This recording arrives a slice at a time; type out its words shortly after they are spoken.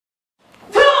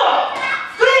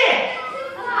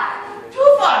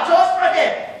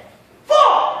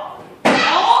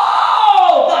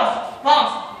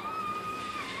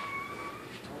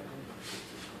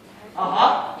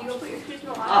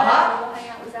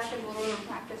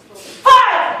Just a little bit.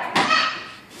 5,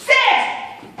 6,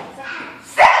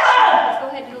 7. Let's go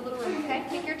ahead and do a little room, okay?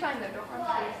 Take your time though, don't run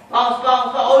please. Bounce,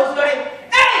 bounce, bounce. Always ready.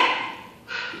 8.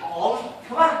 Oh,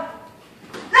 come on.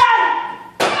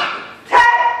 9,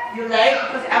 10. You're late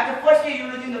because after first year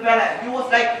you're losing the balance. You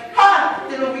was like, ha,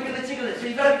 then we're gonna jiggle it. So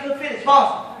you gotta be finish.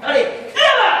 Bounce. Ready. 11,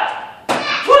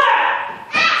 12,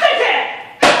 13.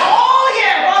 Oh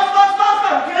yeah, bounce, bounce, bounce,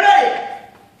 bounce. Get ready.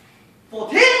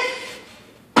 14,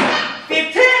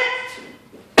 15,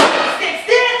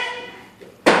 16.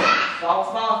 Bounce,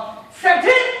 bounce.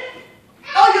 17.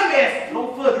 Oh, you missed. Wrong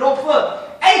foot, wrong foot.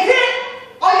 18.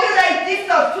 Oh, you're late.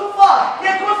 Distance too far.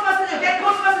 Get close faster. Get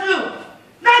close faster.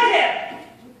 19. Okay.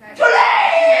 Too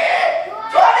late.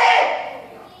 20.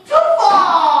 Too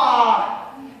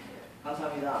far.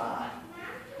 감사합니다.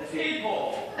 Let's see. 8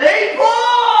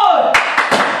 point.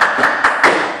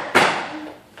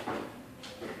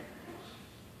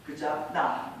 Good job. Now,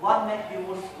 what make you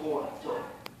will score? So,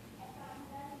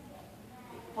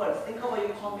 first, think about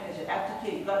your combination. After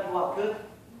kick, you gotta do a good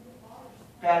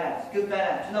balance. Good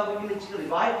balance. Do not really jiggly,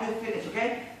 right? Good finish,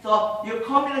 okay? So, your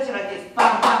combination like this.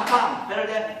 Bang, bang, bang. Better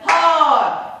than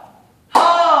hard,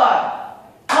 hard,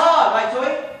 hard. Right,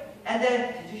 Joey? And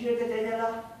then, did you hear the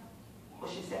Daniela? What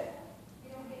she said?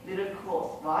 Little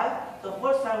close, right? The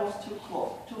first time was too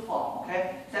close, too far,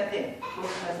 okay? Same thing.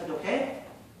 Close message, okay?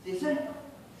 Listen.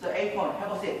 So 8 point.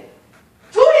 Have a seat.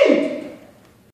 Joey!